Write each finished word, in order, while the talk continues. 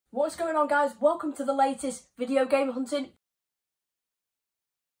What's going on, guys? Welcome to the latest video game hunting.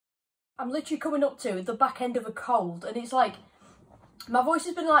 I'm literally coming up to the back end of a cold and it's like, my voice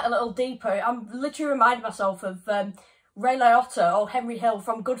has been like a little deeper. I'm literally reminding myself of Ray Liotta or Henry Hill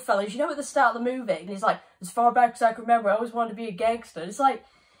from Goodfellas. You know, at the start of the movie, and he's like, as far back as I can remember, I always wanted to be a gangster.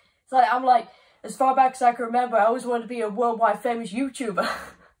 I'm like, as far back as I can remember, I always wanted to be a worldwide famous YouTuber.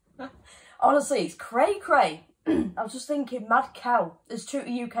 Honestly, it's cray. I was just thinking, mad cow, as Tutor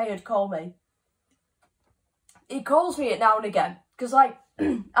UK would call me. He calls me it now and again, because like,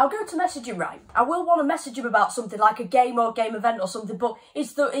 I'll go to message him, right? I will want to message him about something, like a game or game event or something, but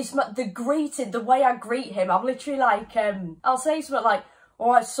it's the greeting, the way I greet him. I'm literally like, I'll say something like,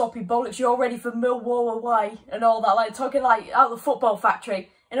 alright, soppy bollocks, you're ready for Millwall away, and all that, like, talking like, out of the football factory,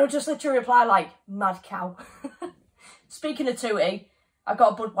 and he'll just literally reply like, mad cow. Speaking of Tootie, I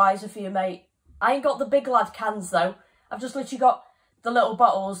got a Budweiser for you, mate. I ain't got the big lad cans though. I've just literally got the little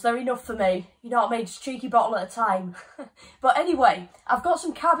bottles. They're enough for me. You know what I mean? Just cheeky bottle at a time. But anyway, I've got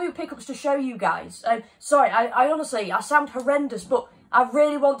some Carboot pickups to show you guys. Sorry, I honestly, I sound horrendous, but I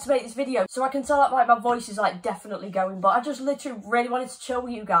really want to make this video so I can tell that like my voice is like definitely going. But I just literally really wanted to chill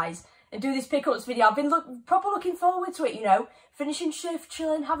with you guys and do this pickups video. I've been proper looking forward to it, you know. Finishing shift,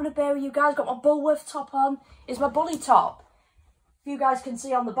 chilling, having a beer with you guys. Got my Bulworth top on. It's my bully top. If you guys can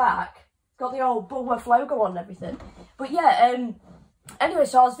see on the back. Got the old Bulworth logo on and everything. But yeah, anyway,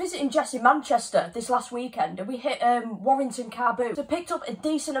 so I was visiting Jess in Manchester this last weekend and we hit Warrington Carboot. So picked up a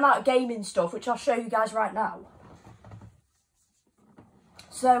decent amount of gaming stuff, which I'll show you guys right now.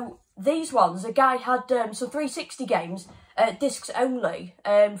 So these ones, a guy had some 360 games, discs only,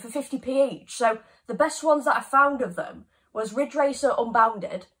 for 50p each. So the best ones that I found of them was Ridge Racer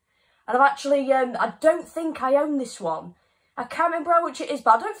Unbounded. And I've actually, I don't think I own this one. I can't remember how much it is,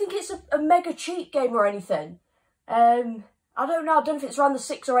 but I don't think it's a mega cheap game or anything. I don't know if it's around the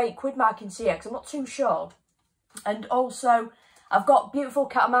 £6 or £8 mark in CX, I'm not too sure. And also, I've got Beautiful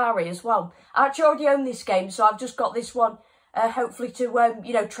Katamari as well. I actually already own this game, so I've just got this one, hopefully to,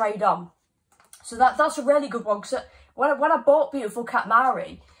 you know, trade on. So that's a really good one, because when I bought Beautiful Katamari,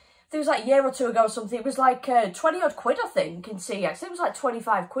 I think it was like a year or two ago or something, it was like 20 odd quid, I think, in CX. It was like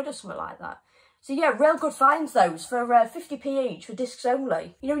 25 quid or something like that. So yeah, real good finds those for 50p each for discs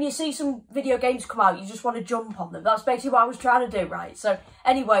only. You know, when you see some video games come out, you just want to jump on them. That's basically what I was trying to do, right? So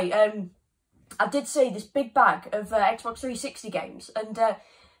anyway, I did see this big bag of Xbox 360 games, and there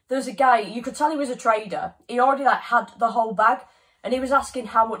was a guy, you could tell he was a trader. He already like had the whole bag, and he was asking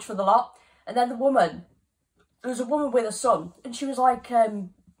how much for the lot. And then there was a woman with a son, and she was like, oh,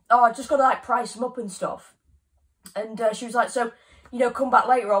 I just got to like price them up and stuff. And she was like, so, you know, come back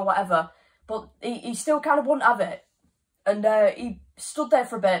later or whatever. But he still kind of wouldn't have it. And he stood there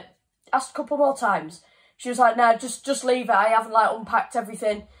for a bit, asked a couple more times. She was like, no, just leave it. I haven't like unpacked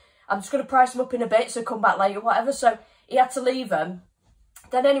everything. I'm just going to price them up in a bit, so come back later, whatever. So he had to leave them.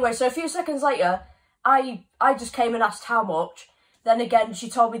 Then anyway, so a few seconds later, I just came and asked how much. Then again, she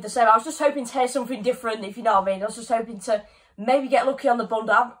told me the same. I was just hoping to hear something different, if you know what I mean. I was just hoping to maybe get lucky on the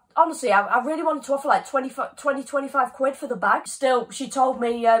bundle. Honestly, I really wanted to offer like 25 quid for the bag. Still, she told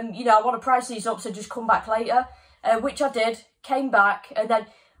me, you know, I want to price these up, so just come back later. Which I did, came back, and then,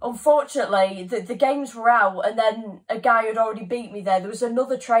 unfortunately, the games were out, and then a guy had already beat me there. There was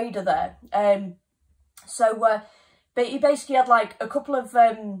another trader there. But he basically had like a couple of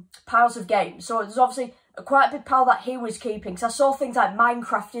piles of games. So there's obviously quite a big pile that he was keeping. Because I saw things like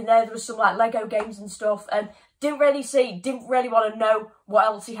Minecraft in there. There was some like Lego games and stuff. Didn't really want to know what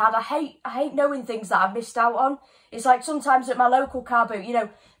else he had. I hate knowing things that I've missed out on. It's like sometimes at my local car boot, you know,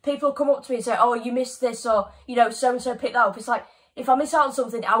 people come up to me and say, oh, you missed this, or, you know, so-and-so picked that up. It's like, if I miss out on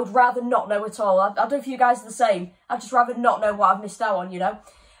something, I would rather not know at all. I don't know if you guys are the same. I'd just rather not know what I've missed out on, you know.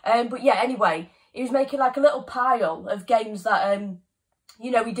 But yeah, anyway, he was making like a little pile of games that,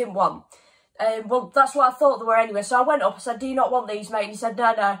 you know, he didn't want. Well, that's what I thought they were anyway. So I went up, I said, do you not want these, mate? And he said,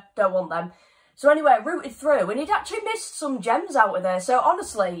 no, don't want them. So anyway, I rooted through, and he'd actually missed some gems out of there. So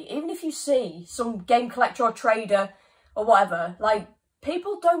honestly, even if you see some game collector or trader or whatever, like,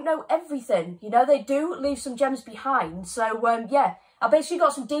 people don't know everything. You know, they do leave some gems behind. So, yeah, I basically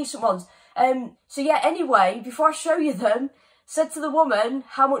got some decent ones. So yeah, anyway, before I show you them, said to the woman,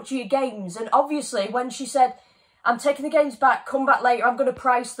 how much are your games? And obviously, when she said, I'm taking the games back, come back later, I'm going to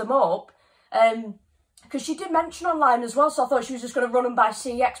price them up, because she did mention online as well, so I thought she was just going to run them by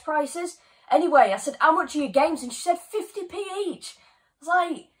CX prices. Anyway, I said, how much are your games? And she said 50p each. I was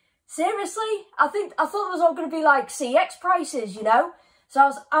like, seriously? I thought it was all going to be like CX prices, you know? So I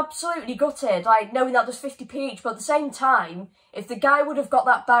was absolutely gutted, like, knowing that there's 50p each. But at the same time, if the guy would have got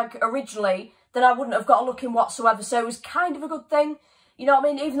that bag originally, then I wouldn't have got a look in whatsoever. So it was kind of a good thing. You know what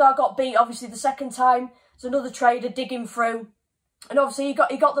I mean? Even though I got beat, obviously, the second time, there's another trader digging through. And obviously,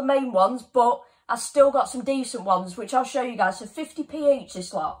 he got the main ones, but I still got some decent ones, which I'll show you guys. So 50p each,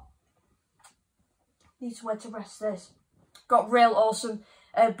 this lot. Need somewhere to rest this. Got real awesome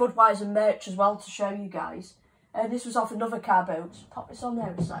Budweiser merch as well to show you guys. This was off another Carboot. Pop this on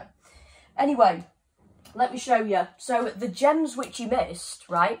there a sec. Anyway, let me show you. So the gems which you missed,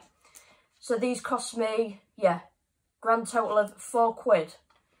 right? So these cost me, yeah, grand total of £4,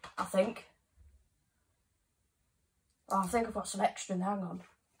 I think. Oh, I think I've got some extra, hang on.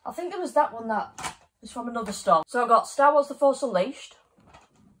 I think there was that one that was from another store. So I got Star Wars The Force Unleashed,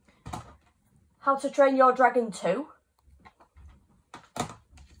 How to Train Your Dragon 2,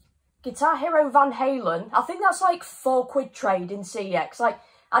 Guitar Hero Van Halen. I think that's like £4 trade in CX. Like,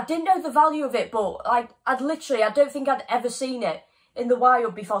 I didn't know the value of it, but I don't think I'd ever seen it in the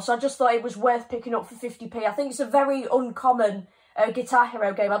wild before, so I just thought it was worth picking up for 50p. I think it's a very uncommon Guitar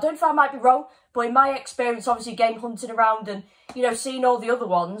Hero game. I don't know if I might be wrong, but in my experience, obviously game hunting around and, you know, seeing all the other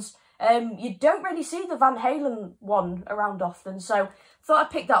ones, you don't really see the Van Halen one around often, so thought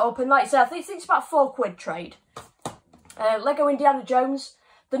I'd pick that up. And like I said, I think it's about £4 trade. Lego Indiana Jones.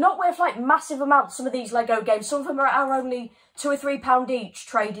 They're not worth like massive amounts, some of these Lego games. Some of them are only £2 or £3 each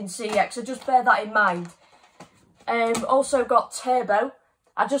trade in CX, so just bear that in mind. Also got Turbo.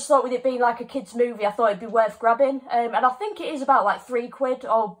 I just thought with it being like a kids movie, I thought it'd be worth grabbing. And I think it is about like £3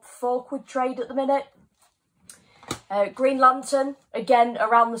 or £4 trade at the minute. Green Lantern, again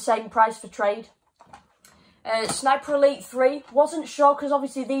around the same price for trade. Sniper Elite 3, wasn't sure because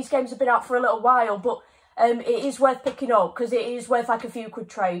obviously these games have been out for a little while, but it is worth picking up because it is worth like a few quid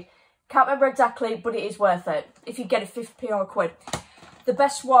trade. Can't remember exactly, but it is worth it if you get it 50p or a quid. The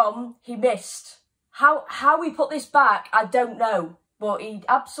best one he missed. How he put this back, I don't know, but he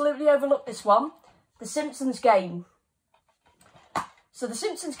absolutely overlooked this one. The Simpsons game. So the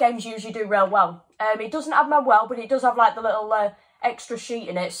Simpsons games usually do real well. It doesn't have Manuel, but it does have like the little extra sheet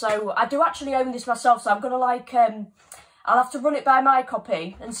in it. So I do actually own this myself, so I'm going to like, I'll have to run it by my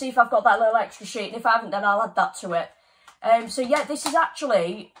copy and see if I've got that little extra sheet. And if I haven't, then I'll add that to it. So yeah, this is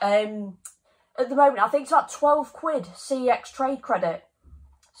actually, at the moment, I think it's about £12 CX trade credit.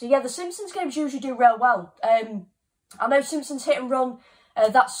 So yeah, the Simpsons games usually do real well. I know Simpsons Hit and Run,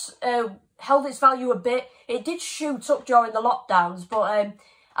 that's held its value a bit. It did shoot up during the lockdowns, but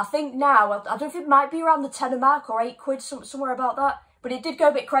I think now, I don't know if it might be around the tenner mark or £8, somewhere about that. But it did go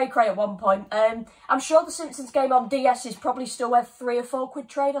a bit cray-cray at one point. I'm sure the Simpsons game on DS is probably still worth £3 or £4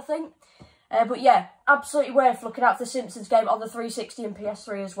 trade, I think. But yeah, absolutely worth looking out for the Simpsons game on the 360 and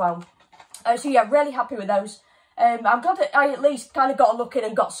PS3 as well. So yeah, really happy with those. I'm glad that I at least kind of got a look in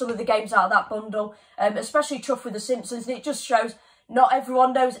and got some of the games out of that bundle. Especially tough with the Simpsons, and it just shows not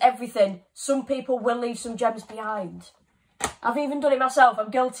everyone knows everything. Some people will leave some gems behind. I've even done it myself. I'm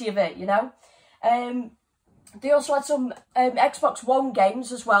guilty of it, you know. They also had some Xbox One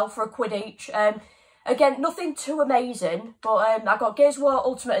games as well for £1 each. Again, nothing too amazing, but I got Gears of War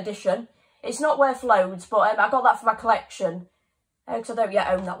Ultimate Edition. It's not worth loads, but I got that for my collection because I don't yet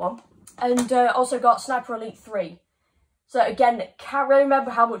own that one. And also got Sniper Elite 3. So again, can't really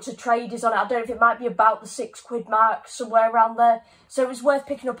remember how much the trade is on it. I don't know if it might be about the £6 mark, somewhere around there. So it was worth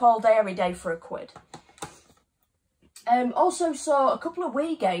picking up all day, every day for £1. Also saw a couple of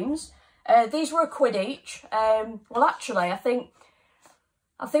Wii games. These were £1 each. Well, actually, I think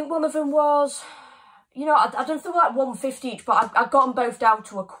one of them was, you know, I don't know if they were like £1.50 each, but I got them both down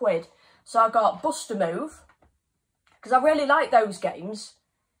to £1. So I got Bust a Move, because I really like those games.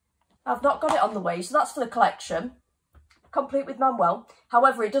 I've not got it on the way, so that's for the collection. Complete with Manuel.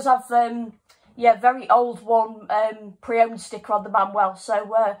 However, it does have, yeah, very old one pre-owned sticker on the Manuel,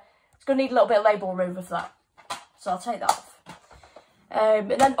 so it's going to need a little bit of label remover for that. So I'll take that off.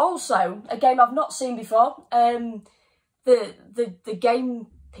 And then also, a game I've not seen before, the game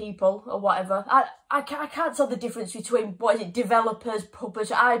people or whatever. I can't tell the difference between, what is it, developers,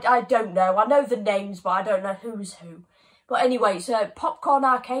 publishers, I don't know. I know the names, but I don't know who's who. But anyway, it's Popcorn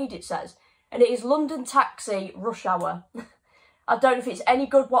Arcade, it says. And it is London Taxi Rush Hour. I don't know if it's any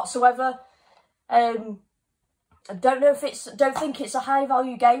good whatsoever. I don't think it's a high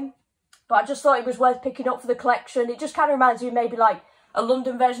value game. But I just thought it was worth picking up for the collection. It just kind of reminds me of maybe like a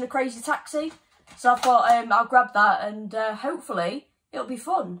London version of Crazy Taxi. So I thought I'll grab that and hopefully it'll be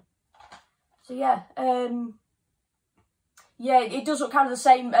fun. So yeah, yeah, it does look kind of the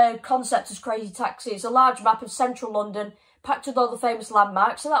same concept as Crazy Taxi. It's a large map of central London, packed with all the famous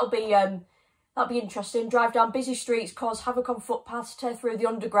landmarks. So that'll be interesting. Drive down busy streets, cause havoc on footpaths, tear through the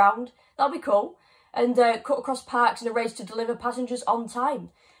underground. That'll be cool. And cut across parks in a race to deliver passengers on time.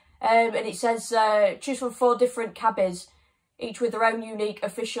 And it says choose from 4 different cabbies each with their own unique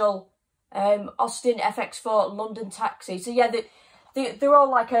official Austin FX4 London taxi. So yeah, they're all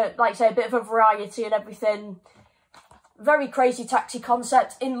like I say, a bit of a variety and everything. Very crazy taxi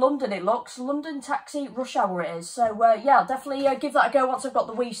concept. In London it looks. London taxi rush hour it is. So yeah, I'll definitely give that a go once I've got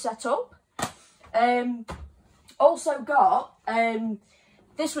the Wii set up. Also got,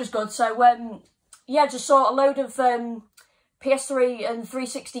 this was good. So yeah, just saw a load of PS3 and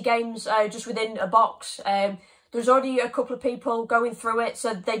 360 games just within a box. There's already a couple of people going through it,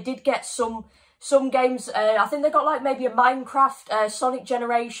 so they did get some games. I think they got like maybe a Minecraft, Sonic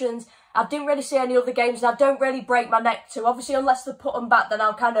Generations. I didn't really see any other games, and I don't really break my neck to. Obviously, unless they put them back, then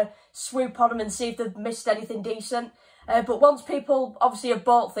I'll kind of swoop on them and see if they've missed anything decent. But once people obviously have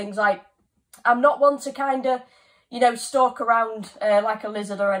bought things, like, I'm not one to kind of, you know, stalk around like a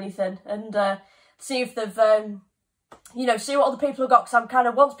lizard or anything, and see if they've, you know, see what other people have got, because I'm kind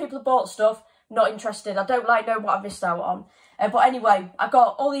of, once people have bought stuff, not interested. I don't like know what I've missed out on. But anyway, I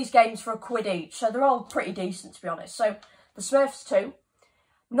got all these games for £1 each, so they're all pretty decent, to be honest. So, the Smurfs 2.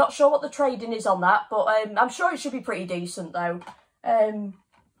 Not sure what the trading is on that, but I'm sure it should be pretty decent, though.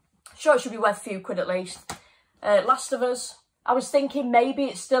 Sure it should be worth a few quid at least. Last of Us. I was thinking maybe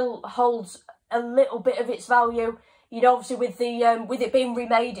it still holds a little bit of its value. You know, obviously with it being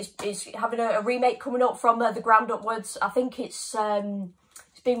remade, it's having a remake coming up from the ground upwards. I think it's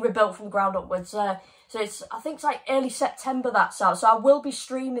being rebuilt from the ground upwards. So I think it's like early September that's out. So I will be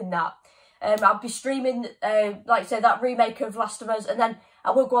streaming that. I'll be streaming, like I say, that remake of Last of Us, and then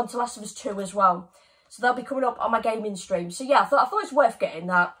I will go on to Last of Us 2 as well. So they'll be coming up on my gaming stream. So yeah, I thought it was worth getting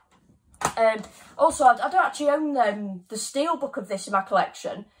that. Also, I don't actually own the steelbook of this in my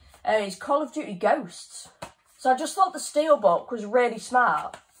collection. It's Call of Duty Ghosts. So I just thought the steelbook was really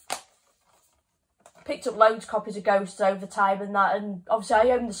smart. Picked up loads of copies of Ghosts over time and that, and obviously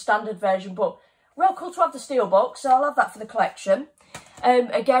I own the standard version, but real cool to have the steelbook, so I'll have that for the collection.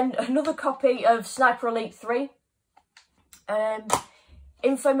 Again, another copy of Sniper Elite 3.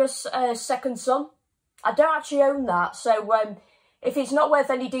 Infamous Second Son. I don't actually own that, so if it's not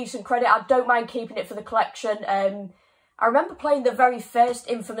worth any decent credit, I don't mind keeping it for the collection. I remember playing the very first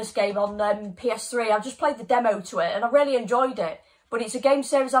Infamous game on PS3. I just played the demo to it, and I really enjoyed it. But it's a game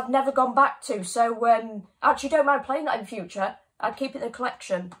series I've never gone back to, so I actually don't mind playing that in future. I'd keep it in the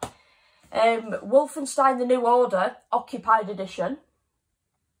collection. Wolfenstein The New Order, Occupied Edition.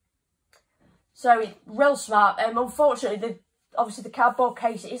 So, real smart. Unfortunately, obviously the cardboard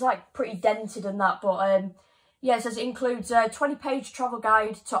case is like pretty dented and that, but yeah, it says it includes a 20-page travel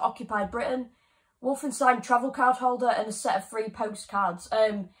guide to occupied Britain, Wolfenstein travel card holder, and a set of free postcards.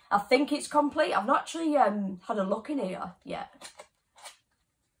 I think it's complete. I've not actually had a look in here yet.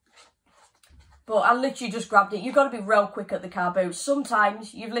 But I literally just grabbed it. You've got to be real quick at the Carboot.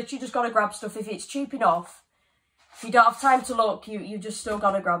 Sometimes you've literally just got to grab stuff if it's cheap enough. If you don't have time to look, you just still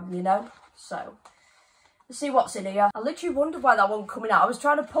got to grab them, you know? So, let's see what's in here. I literally wondered why that wasn't coming out. I was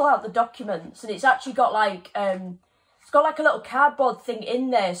trying to pull out the documents, and it's actually got like, it's got like a little cardboard thing in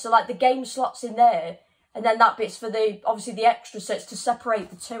there. So like the game slot's in there, and then that bit's for obviously the extra, so it's to separate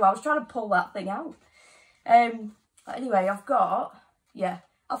the two. I was trying to pull that thing out. But anyway, I've got, yeah,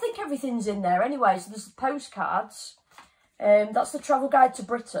 I think everything's in there anyway. So there's the postcards. That's the travel guide to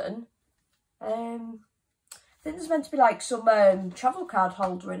Britain. I think there's meant to be like some travel card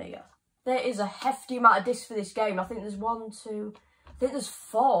holder in here. There is a hefty amount of discs for this game. I think there's 1, 2, I think there's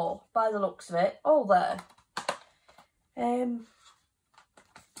 4 by the looks of it. All there.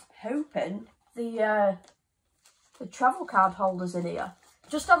 Hoping the travel card holder's in here.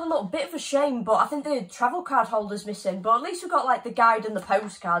 Just had a little bit of a shame, but I think the travel card holder's missing. But at least we've got like the guide and the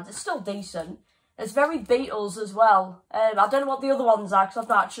postcards. It's still decent. It's very Beatles as well. I don't know what the other ones are, because I've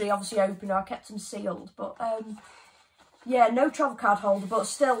not actually obviously opened them. I kept them sealed. But yeah, no travel card holder, but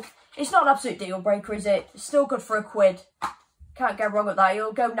still, it's not an absolute deal breaker, is it? It's still good for £1. Can't go wrong with that.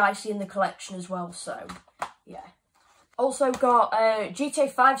 It'll go nicely in the collection as well, so yeah. Also got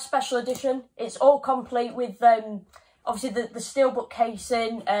GTA 5 Special Edition. It's all complete with obviously the steelbook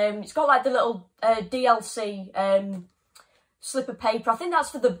casing. It's got like the little DLC slip of paper. I think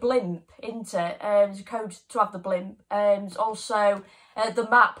that's for the blimp, isn't it? There's a code to have the blimp. There's also the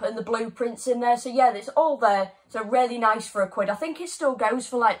map and the blueprints in there. So yeah, it's all there. So really nice for £1. I think it still goes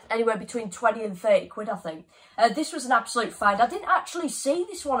for like anywhere between 20 and 30 quid, I think. This was an absolute find. I didn't actually see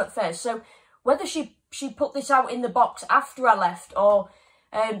this one at first. So whether she put this out in the box after I left, or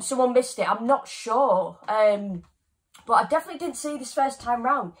someone missed it, I'm not sure. But I definitely didn't see this first time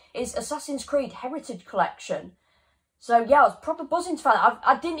round. It's Assassin's Creed Heritage Collection. So yeah, I was proper buzzing to find it.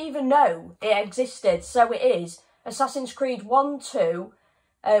 I didn't even know it existed. So it is Assassin's Creed 1, 2,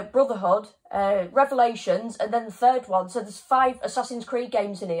 Brotherhood, Revelations, and then the third one. So there's 5 Assassin's Creed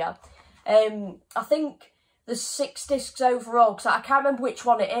games in here. I think there's 6 discs overall, because I can't remember which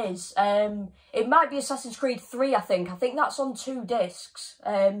one it is. It might be Assassin's Creed 3, I think. I think that's on 2 discs.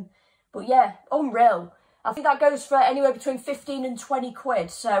 But yeah, unreal. I think that goes for anywhere between 15 and 20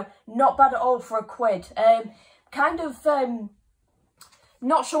 quid, so not bad at all for a quid. Kind of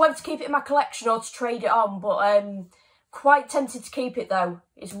not sure whether to keep it in my collection or to trade it on, but quite tempted to keep it though.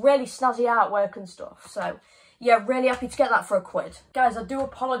 It's really snazzy artwork and stuff, so yeah, really happy to get that for a quid. Guys, I do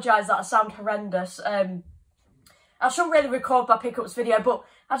apologise that I sound horrendous. I shouldn't really record my pickups video, but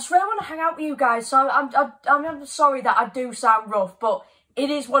I just really want to hang out with you guys, so I'm sorry that I do sound rough, but it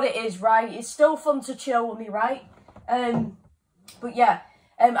is what it is, right? It's still fun to chill with me, right? But yeah,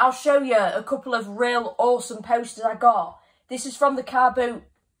 I'll show you a couple of real awesome posters I got. This is from the Carboot,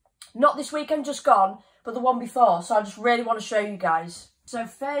 not this weekend just gone, but the one before, so I just really want to show you guys. So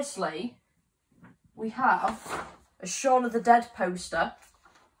firstly, we have a Shaun of the Dead poster.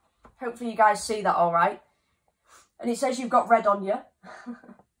 Hopefully you guys see that all right. And it says you've got red on you.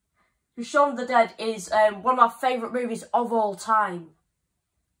 Shaun of the Dead is one of my favourite movies of all time.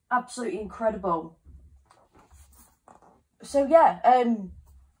 Absolutely incredible. So yeah,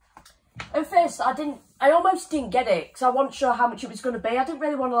 at first I almost didn't get it because I wasn't sure how much it was going to be. I didn't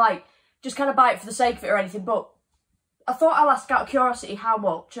really want to like just kind of buy it for the sake of it or anything, but I thought I'll ask out of curiosity how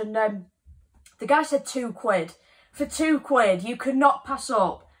much, and the guy said 2 quid. For 2 quid, you could not pass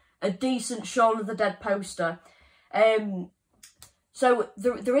up a decent Shaun of the Dead poster. So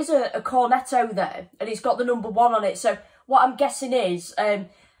there is a cornetto there, and it's got the number 1 on it. So what I'm guessing is, I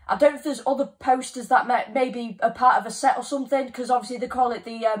don't know if there's other posters that may be a part of a set or something, because obviously they call it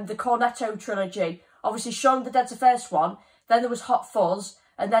the Cornetto trilogy. Obviously, Shaun of the Dead's the first one, then there was Hot Fuzz,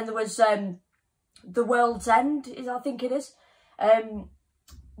 and then there was The World's End, I think it is.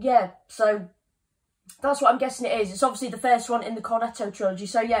 Yeah, so that's what I'm guessing it is. It's obviously the first one in the Cornetto trilogy.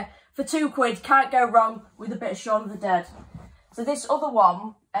 So yeah, for 2 quid, can't go wrong with a bit of Shaun of the Dead. So this other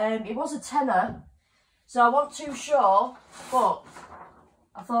one, it was a tenner, so I wasn't too sure, but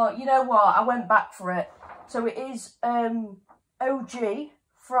I thought, you know what, I went back for it. So it is OG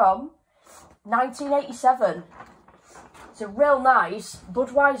from 1987. It's a real nice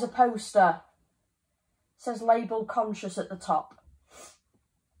Budweiser poster. It says label conscious at the top.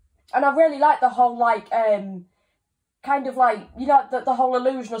 And I really like the whole, like, kind of like, you know, the whole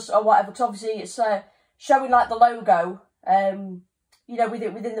illusion or whatever, because obviously it's showing, like, the logo, you know,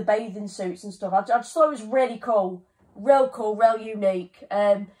 within the bathing suits and stuff. I just thought it was really cool. Real cool, real unique.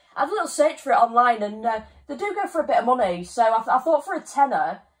 I had a little search for it online, and they do go for a bit of money, so I thought for a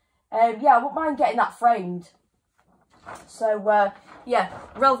tenner, yeah, I wouldn't mind getting that framed. So, yeah,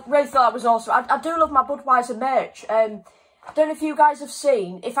 really thought it was awesome. I do love my Budweiser merch. I don't know if you guys have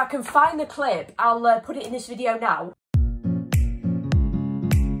seen. If I can find the clip, I'll put it in this video now.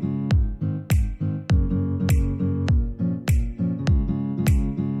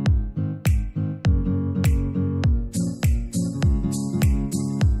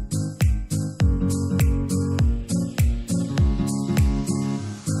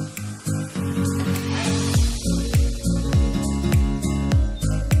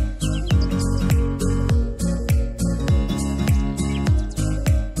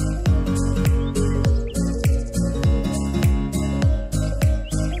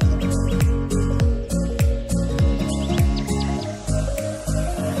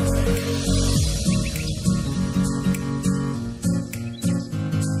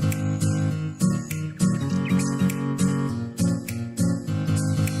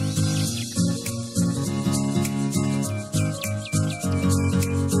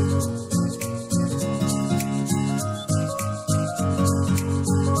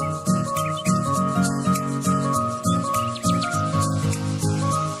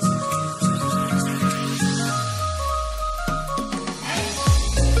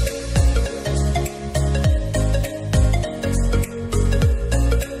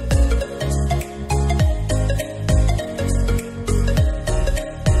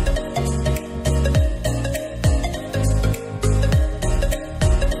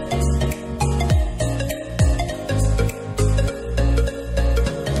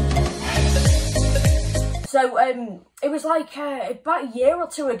 So, it was like about a year or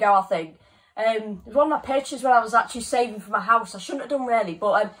 2 ago, I think. It was one of my purchases when I was actually saving for my house. I shouldn't have done really,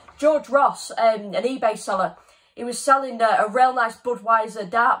 but George Ross, an eBay seller, he was selling a real nice Budweiser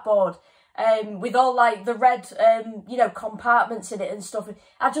dartboard with all like the red, you know, compartments in it and stuff.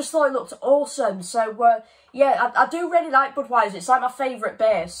 I just thought it looked awesome. So, yeah, I do really like Budweiser. It's like my favourite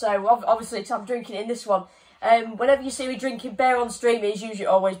beer. So, obviously, I'm drinking it in this one. Whenever you see me drinking beer on stream, it's usually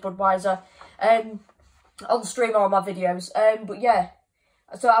always Budweiser. On stream or on my videos. But yeah,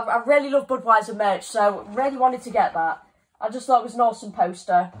 so I really love Budweiser merch, so really wanted to get that. I just thought it was an awesome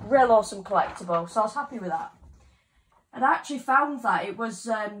poster, real awesome collectible, so I was happy with that. And I actually found that it was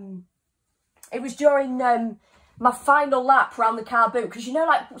during my final lap around the Carboot, because you know,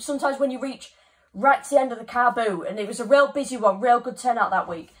 like sometimes when you reach right to the end of the Carboot, and it was a real busy one, real good turnout that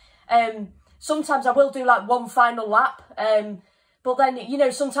week. Sometimes I will do like one final lap, but then, you know,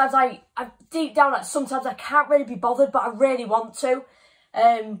 sometimes I deep down, like, sometimes I can't really be bothered, but I really want to.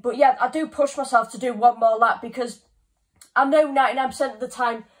 But yeah, I do push myself to do one more lap, because I know 99% of the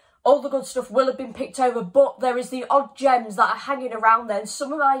time all the good stuff will have been picked over, but there is the odd gems that are hanging around there. And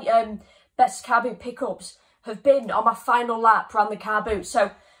some of my best Carboot pickups have been on my final lap around the Carboot.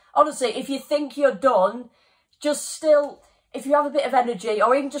 So honestly, if you think you're done, just still, if you have a bit of energy,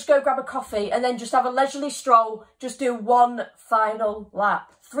 or even just go grab a coffee and then just have a leisurely stroll, just do one final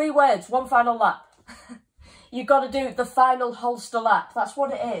lap. 3 words, one final lap. You've got to do the final holster lap. That's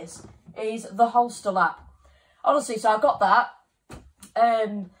what it is the holster lap. Honestly, so I got that.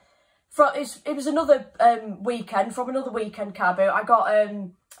 It was another weekend, from another weekend Carboot. I got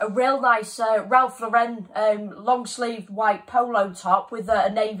a real nice Ralph Lauren long-sleeved white polo top with a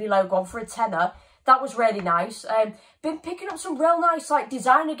navy logo on for a tenner. That was really nice. Been picking up some real nice like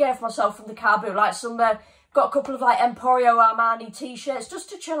designer gear for myself from the Carboot, like some got a couple of like Emporio Armani t-shirts just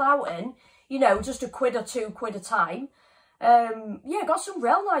to chill out in, you know, just £1 or £2 a time. Yeah, got some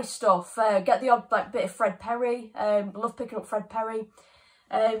real nice stuff. Get the odd like bit of Fred Perry. Love picking up Fred Perry.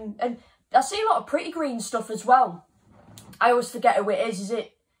 And I see a lot of Pretty Green stuff as well. I always forget who it is.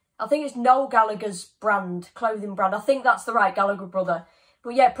 I think it's Noel Gallagher's brand, clothing brand. I think that's the right Gallagher brother.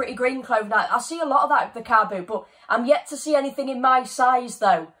 But yeah, Pretty Green clothing. I see a lot of that at the Carboot, but I'm yet to see anything in my size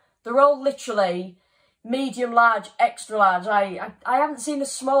though. They're all literally medium, large, extra large. I haven't seen a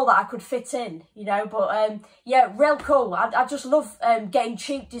small that I could fit in, you know, but yeah, real cool. I just love getting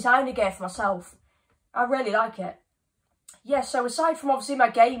cheap designer gear for myself. I really like it. Yeah, so aside from obviously my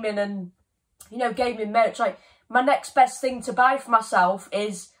gaming and, you know, gaming merch, like my next best thing to buy for myself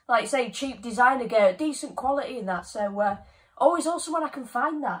is, like say, cheap designer gear, decent quality and that. So always awesome when I can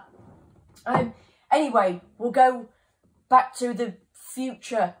find that. Anyway, we'll go back to the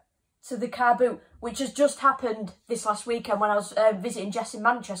future, to the Carboot, which has just happened this last weekend when I was visiting Jess in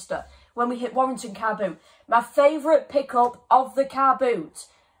Manchester, when we hit Warrington Carboot. My favourite pickup of the Carboot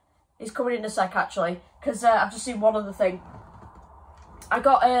is coming in a sec, actually, because I've just seen one other thing. I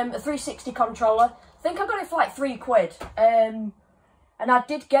got a 360 controller. I think I got it for like £3. And I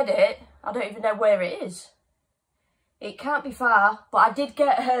did get it. I don't even know where it is. It can't be far, but I did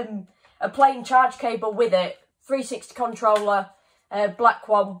get a plain charge cable with it. 360 controller, black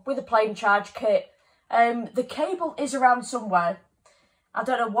one, with a plain charge kit. The cable is around somewhere. I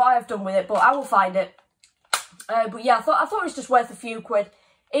don't know what I've done with it, but I will find it. But yeah, I thought it was just worth a few quid,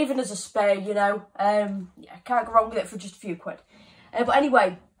 even as a spare, you know. Yeah, can't go wrong with it for just a few quid. But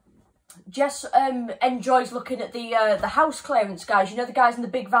anyway, Jess enjoys looking at the house clearance guys, you know, the guys in the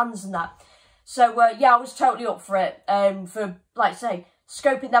big vans and that. So yeah, I was totally up for it, for, like say,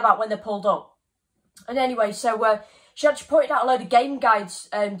 scoping them out when they're pulled up. And anyway, so she actually pointed out a load of game guides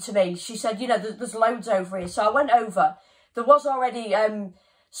to me. She said, you know, there's loads over here. So I went over. There was already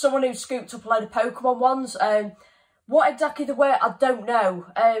someone who scooped up a load of Pokemon ones. What exactly they were, I don't know.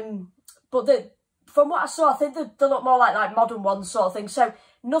 But from what I saw, I think they look more like modern ones sort of thing. So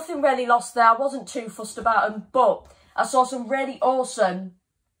nothing really lost there. I wasn't too fussed about them. But I saw some really awesome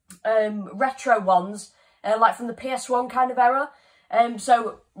retro ones, like from the PS1 kind of era.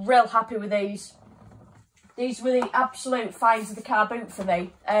 So real happy with these. These were the absolute finds of the Carboot for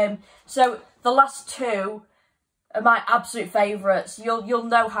me. So the last two are my absolute favourites. You'll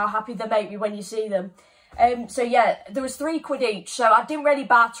know how happy they make me when you see them. So yeah, there was £3 each, so I didn't really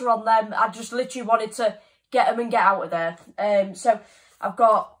barter on them. I just literally wanted to get them and get out of there. So I've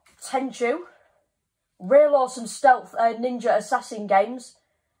got Tenchu, real awesome stealth ninja assassin games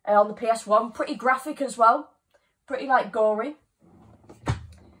on the PS1. Pretty graphic as well, pretty like gory.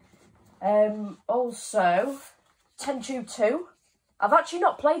 Also, Tenchu 2. I've actually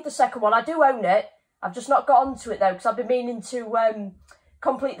not played the second one. I do own it. I've just not got onto it though, because I've been meaning to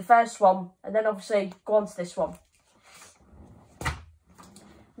complete the first one and then obviously go on to this one.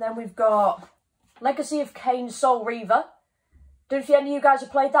 Then we've got Legacy of Kain Soul Reaver. Don't know if any of you guys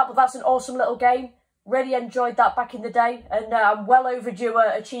have played that, but that's an awesome little game. Really enjoyed that back in the day, and I'm well overdue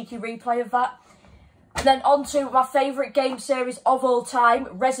a cheeky replay of that. And then on to my favourite game series of all time,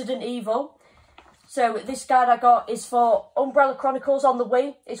 Resident Evil. So this guide I got is for Umbrella Chronicles on the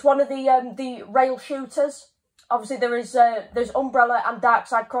Wii. It's one of the rail shooters. obviously there's Umbrella and Dark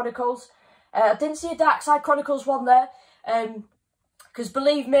Side Chronicles. I didn't see a Dark Side Chronicles one there, because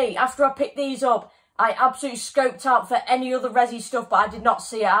believe me, after I picked these up, I absolutely scoped out for any other Resi stuff, but I did not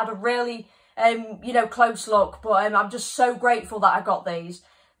see it. I had a really, you know, close look, but I'm just so grateful that I got these.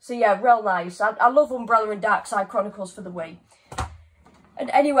 So yeah, real nice. I love Umbrella and Dark Side Chronicles for the Wii. And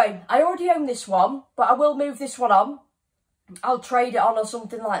anyway, I already own this one, but I will move this one on. I'll trade it on or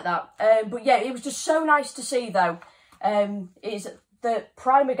something like that. But yeah, it was just so nice to see though. It's the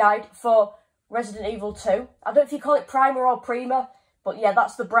primer guide for Resident Evil 2. I don't know if you call it primer or Prima, but yeah,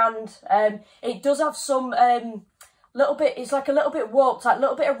 that's the brand. It does have some little bit, it's like a little bit warped, like a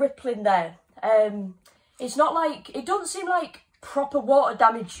little bit of rippling there. It's not like, it doesn't seem like proper water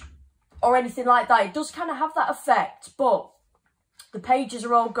damage or anything like that. It does kind of have that effect, but the pages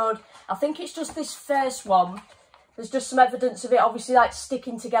are all good. I think it's just this first one. There's just some evidence of it, obviously, like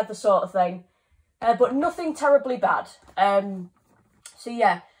sticking together sort of thing. But nothing terribly bad. So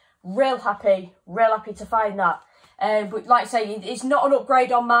yeah, real happy to find that. But like I say, it's not an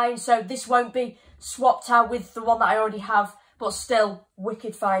upgrade on mine, so this won't be swapped out with the one that I already have, but still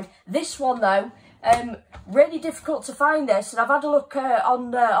wicked fine. This one though, really difficult to find this, and I've had a look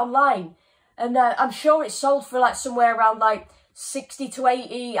online, and I'm sure it's sold for like somewhere around like 60 to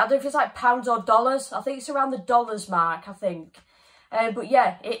 80, I don't know if it's like pounds or dollars. I think it's around the dollars mark, I think. But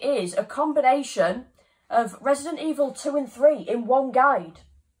yeah, it is a combination of Resident Evil 2 and 3 in one guide.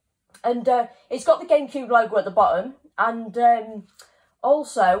 And it's got the GameCube logo at the bottom, and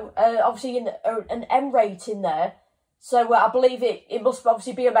also obviously an M rating there. So I believe it must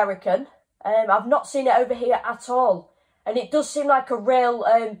obviously be American. I've not seen it over here at all, and it does seem like a real,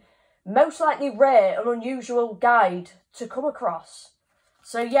 most likely rare and unusual guide to come across.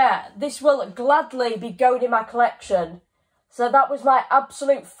 So yeah, this will gladly be going in my collection. So that was my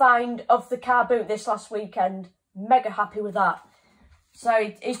absolute find of the Carboot this last weekend. Mega happy with that. So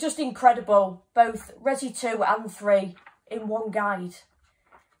it's just incredible, both Resi 2 and 3 in one guide.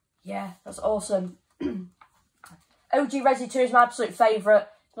 Yeah, that's awesome. OG Resi 2 is my absolute favourite.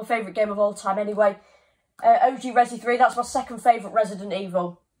 My favourite game of all time anyway. OG Resi 3, that's my second favourite Resident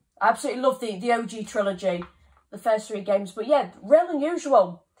Evil. I absolutely love the OG trilogy, the first 3 games. But yeah, real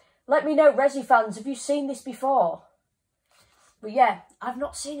unusual. Let me know, Resi fans, have you seen this before? But yeah, I've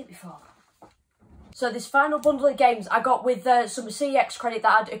not seen it before. So this final bundle of games I got with some CEX credit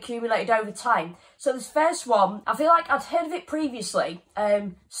that I'd accumulated over time. So this first one, I feel like I'd heard of it previously,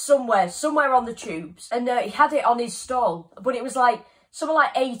 somewhere on the tubes. And he had it on his stall, but it was like something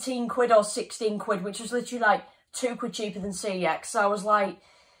like 18 quid or 16 quid, which was literally like 2 quid cheaper than CEX. So I was like,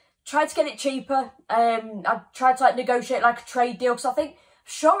 tried to get it cheaper. I tried to like negotiate like a trade deal, because I think,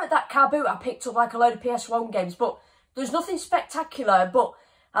 sure, at that Carboot I picked up like a load of PS1 games, but there's nothing spectacular. But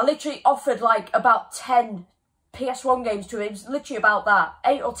I literally offered like about 10 PS1 games to him. It was literally about that,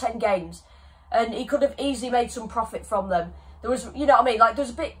 8 or 10 games, and he could have easily made some profit from them. There was, you know what I mean, like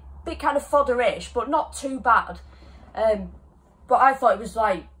there's a bit kind of fodder-ish, but not too bad. But I thought it was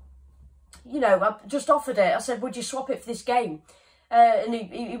like, you know, I just offered it. I said, would you swap it for this game? And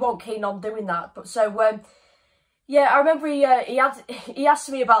he wasn't keen on doing that. But so, yeah, I remember he asked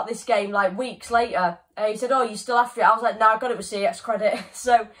me about this game like weeks later. He said, oh, you still after it? I was like, nah, I got it with CX credit.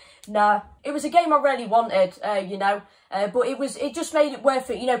 So, nah. It was a game I really wanted, you know. But it just made it worth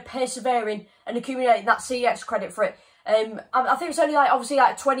it, you know, persevering and accumulating that CX credit for it. I think it was only like, obviously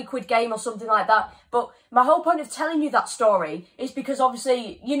like a 20 quid game or something like that. But my whole point of telling you that story is because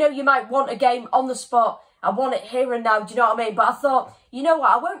obviously, you know, you might want a game on the spot. I want it here and now, do you know what I mean? But I thought, you know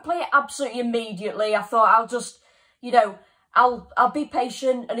what, I won't play it absolutely immediately. I thought I'll just, you know, I'll be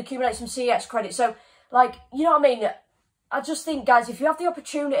patient and accumulate some CX credit. So, like, you know what I mean? I just think, guys, if you have the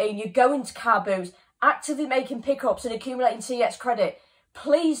opportunity and you go into Carboot, actively making pickups and accumulating CX credit,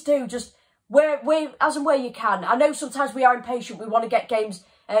 please do, just as and where you can. I know sometimes we are impatient, we want to get games,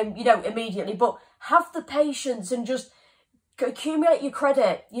 you know, immediately, but have the patience and just accumulate your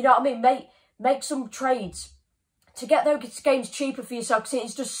credit, you know what I mean? Make some trades to get those games cheaper for yourself, because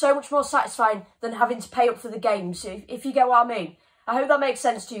it's just so much more satisfying than having to pay up for the games, if you get what I mean. I hope that makes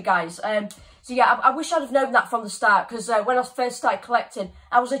sense to you guys. So yeah, I wish I'd have known that from the start, because when I first started collecting,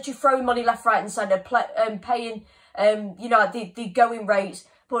 I was literally throwing money left, right and centre, paying, you know, the going rates.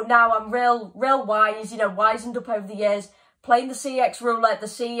 But now I'm real wise, you know, wizened up over the years, playing the CX roulette, the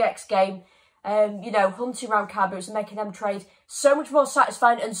CX game, you know, hunting around Carboots and making them trades. So much more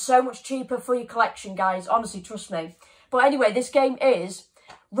satisfying and so much cheaper for your collection, guys. Honestly, trust me. But anyway, this game is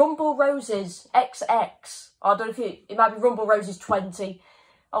Rumble Roses XX. I don't know if it might be Rumble Roses 20.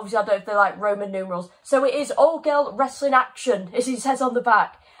 Obviously, I don't know if they're like Roman numerals. So it is all-girl wrestling action, as it says on the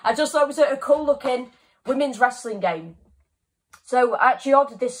back. I just thought it was a cool looking women's wrestling game. So I actually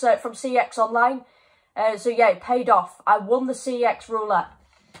ordered this from CX Online. So yeah, it paid off. I won the CX roulette.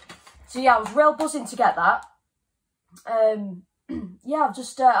 So yeah, I was real buzzing to get that. Yeah,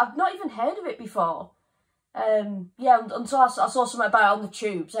 I've not even heard of it before. Yeah, until I saw something about it on the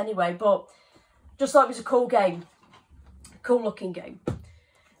tubes anyway, but just thought it was a cool game. Cool looking game.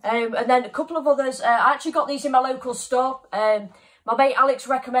 And then a couple of others. I actually got these in my local store. My mate Alex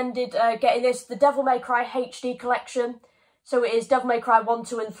recommended getting this, the Devil May Cry HD collection. So it is Devil May Cry 1,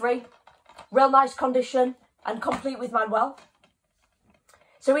 2 and 3. Real nice condition and complete with manual.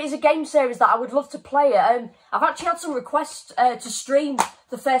 So it is a game series that I would love to play. I've actually had some requests to stream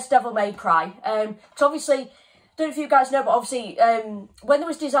the first Devil May Cry. Because obviously, I don't know if you guys know, but obviously when they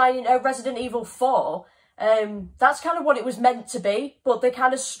was designing Resident Evil 4, that's kind of what it was meant to be, but they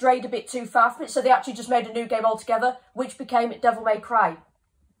kind of strayed a bit too far from it, so they actually just made a new game altogether, which became Devil May Cry.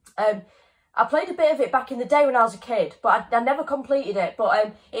 I played a bit of it back in the day when I was a kid, but I never completed it.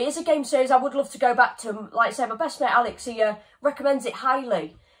 But it is a game series I would love to go back to. Like I say, my best mate Alex, he recommends it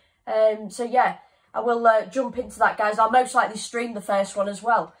highly. So yeah, I will jump into that, guys. I'll most likely stream the first one as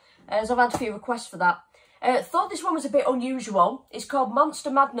well, as I've had a few requests for that. Thought this one was a bit unusual. It's called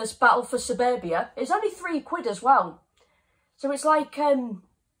Monster Madness Battle for Suburbia. It's only £3 as well. So it's like, let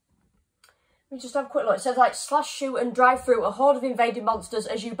me just have a quick look. It says like slash, shoot and drive through a horde of invading monsters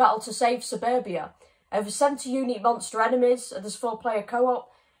as you battle to save Suburbia. Over 70 unique monster enemies. There's 4-player co-op.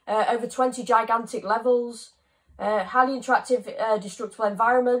 Over 20 gigantic levels. Highly interactive, destructible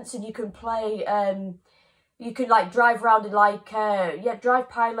environments. And you can play, you can like drive around in like, drive,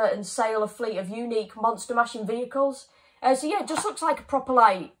 pilot and sail a fleet of unique monster mashing vehicles. So yeah, it just looks like a proper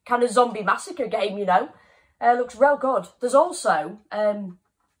like kind of zombie massacre game, you know. Looks real good. There's also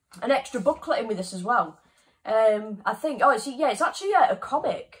an extra booklet in with this as well. I think, it's actually a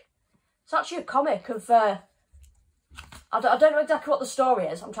comic. It's actually a comic of, I don't know exactly what the story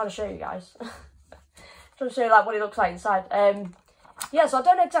is. I'm trying to show you guys. Trying to show you like what it looks like inside. Yeah, so I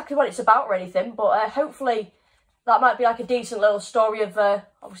don't know exactly what it's about or anything, but hopefully that might be like a decent little story of,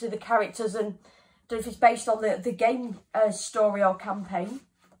 obviously the characters, and I don't know if it's based on the game story or campaign.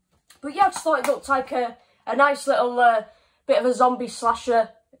 But yeah, I just thought it looked like a nice little bit of a zombie slasher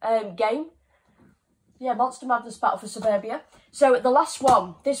game. Yeah, Monster Madness Battle for Suburbia. So the last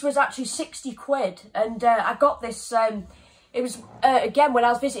one, this was actually £60, and I got this, it was, again, when I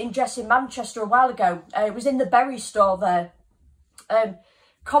was visiting Jess in Manchester a while ago. It was in the Berry store there.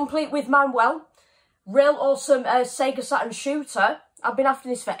 Complete with manual. Real awesome Sega Saturn shooter. I've been after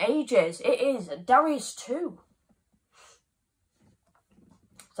this for ages. It is Darius 2.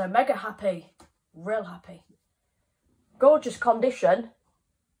 So mega happy. Real happy. Gorgeous condition.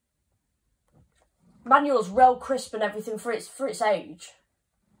 Manual's real crisp and everything for its age.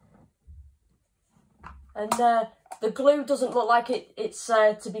 And the glue doesn't look like it's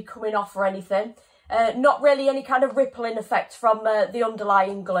to be coming off or anything. Not really any kind of rippling effect from the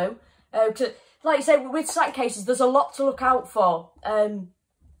underlying glue. Like you say, with Saturn cases, there's a lot to look out for.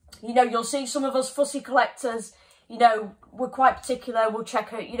 You know, you'll see some of us fussy collectors, you know, we're quite particular. We'll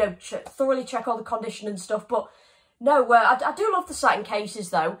check, you know, thoroughly check all the condition and stuff. But no, I do love the Saturn cases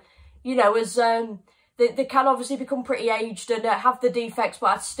though. You know, as they can obviously become pretty aged and have the defects,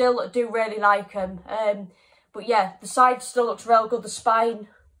 but I still do really like them. But yeah, the side still looks real good. The spine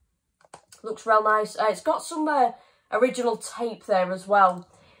looks real nice. It's got some original tape there as well.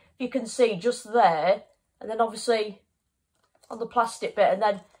 You can see just there, and then obviously on the plastic bit, and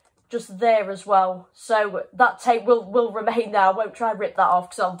then just there as well. So that tape will remain there. I won't try and rip that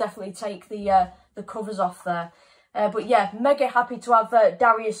off because I'll definitely take the covers off there. But yeah, mega happy to have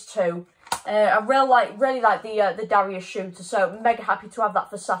Darius 2. I really like the Darius shooter, so mega happy to have that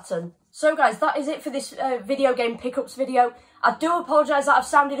for Saturn. So guys, that is it for this video game pickups video. I do apologise that I've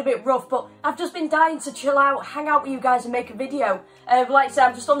sounded a bit rough, but I've just been dying to chill out, hang out with you guys and make a video. Like I said,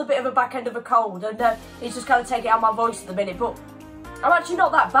 I'm just on a bit of a back end of a cold, and it's just kind of taking out my voice at the minute, but I'm actually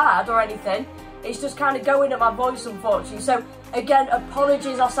not that bad or anything. It's just kind of going at my voice, unfortunately. So again,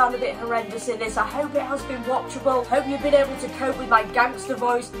 apologies, I sound a bit horrendous in this. I hope it has been watchable. Hope you've been able to cope with my gangster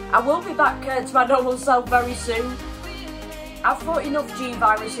voice. I will be back to my normal self very soon. I've fought enough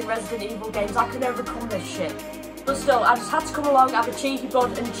G-Virus in Resident Evil games. I can overcome this shit. But still, I just had to come along, have a cheeky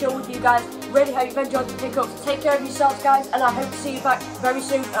bud and chill with you guys. Really hope you've enjoyed the pickups. Take care of yourselves, guys, and I hope to see you back very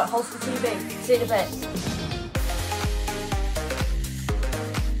soon at HolsterTV. See you in a bit.